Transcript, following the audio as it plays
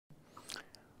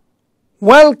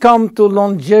Welcome to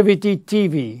Longevity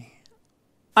TV.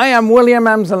 I am William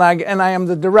Amzalag and I am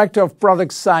the Director of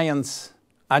Product Science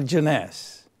at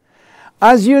Jeunesse.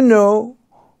 As you know,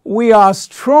 we are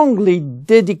strongly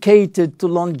dedicated to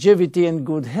longevity and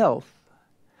good health.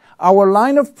 Our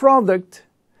line of products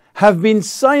have been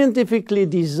scientifically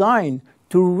designed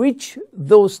to reach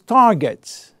those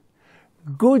targets.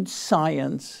 Good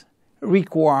science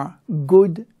requires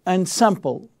good and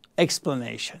simple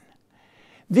explanation.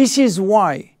 This is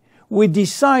why we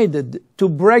decided to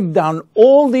break down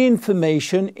all the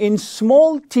information in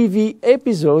small TV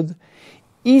episodes,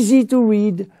 easy to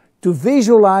read, to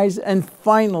visualize, and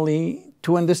finally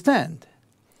to understand.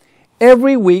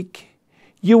 Every week,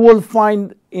 you will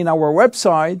find in our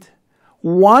website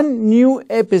one new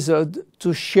episode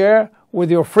to share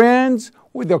with your friends,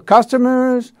 with your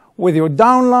customers, with your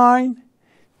downline.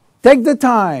 Take the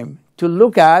time to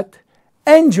look at,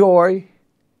 enjoy,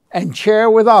 and share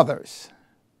with others.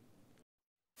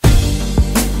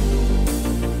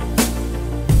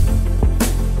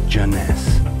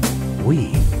 Jeunesse. We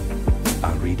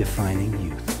are redefining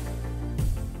youth.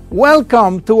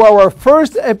 Welcome to our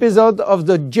first episode of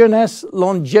the Jeunesse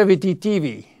Longevity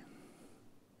TV.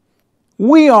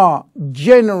 We are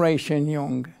Generation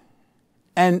Young,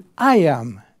 and I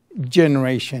am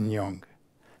Generation Young.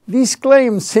 This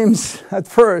claim seems at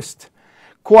first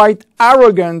quite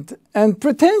arrogant and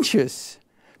pretentious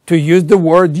to use the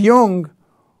word young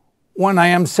when I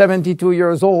am 72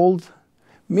 years old.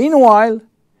 Meanwhile,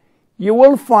 you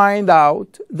will find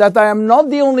out that I am not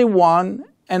the only one,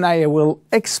 and I will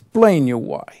explain you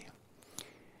why.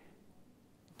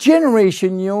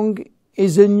 Generation Young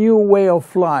is a new way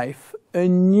of life, a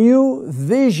new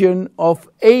vision of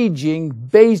aging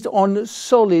based on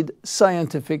solid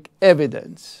scientific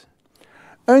evidence.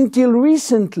 Until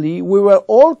recently, we were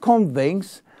all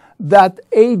convinced that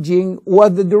aging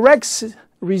was the direct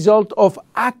result of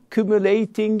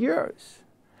accumulating years,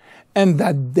 and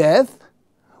that death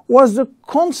was the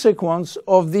consequence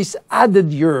of these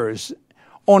added years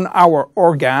on our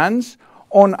organs,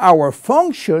 on our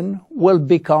function, will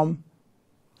become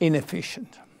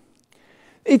inefficient.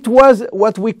 It was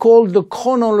what we call the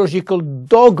chronological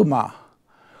dogma,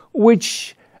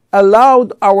 which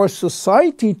allowed our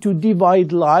society to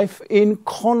divide life in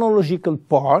chronological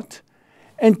parts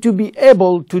and to be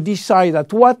able to decide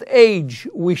at what age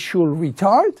we should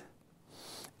retire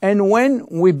and when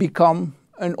we become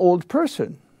an old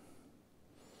person.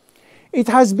 It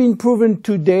has been proven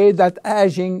today that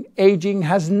aging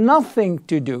has nothing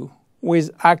to do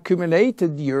with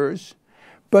accumulated years,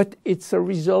 but it's a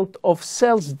result of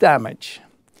cells damage.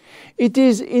 It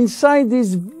is inside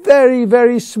this very,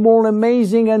 very small,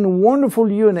 amazing, and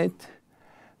wonderful unit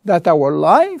that our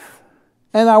life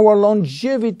and our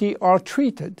longevity are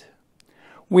treated.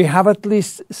 We have at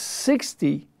least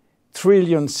 60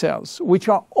 trillion cells, which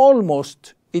are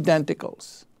almost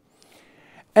identicals.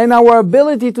 And our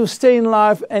ability to stay in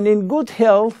life and in good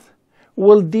health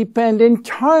will depend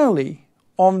entirely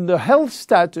on the health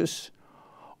status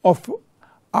of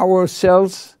our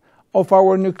cells, of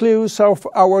our nucleus, of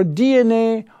our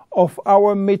DNA, of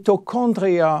our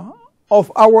mitochondria,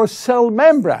 of our cell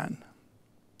membrane.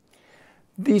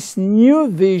 This new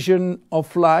vision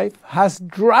of life has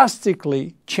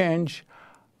drastically changed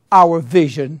our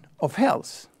vision of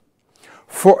health.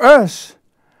 For us,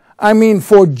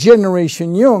 for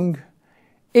Generation Young,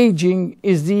 aging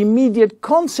is the immediate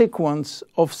consequence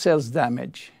of cells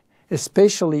damage,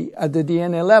 especially at the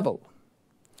DNA level.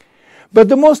 But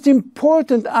the most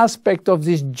important aspect of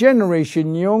this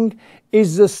Generation Young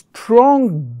is the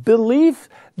strong belief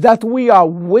that we are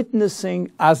witnessing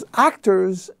as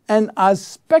actors and as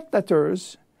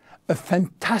spectators a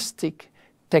fantastic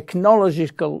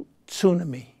technological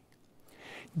tsunami.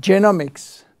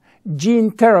 Genomics,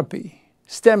 gene therapy,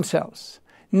 stem cells,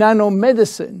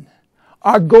 nanomedicine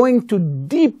are going to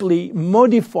deeply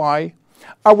modify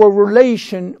our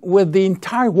relation with the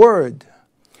entire world.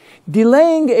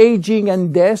 Delaying aging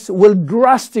and death will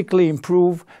drastically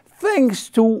improve thanks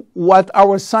to what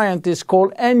our scientists call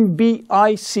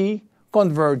NBIC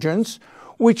convergence,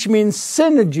 which means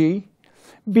synergy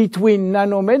between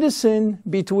nanomedicine,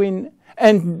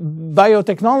 and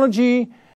biotechnology,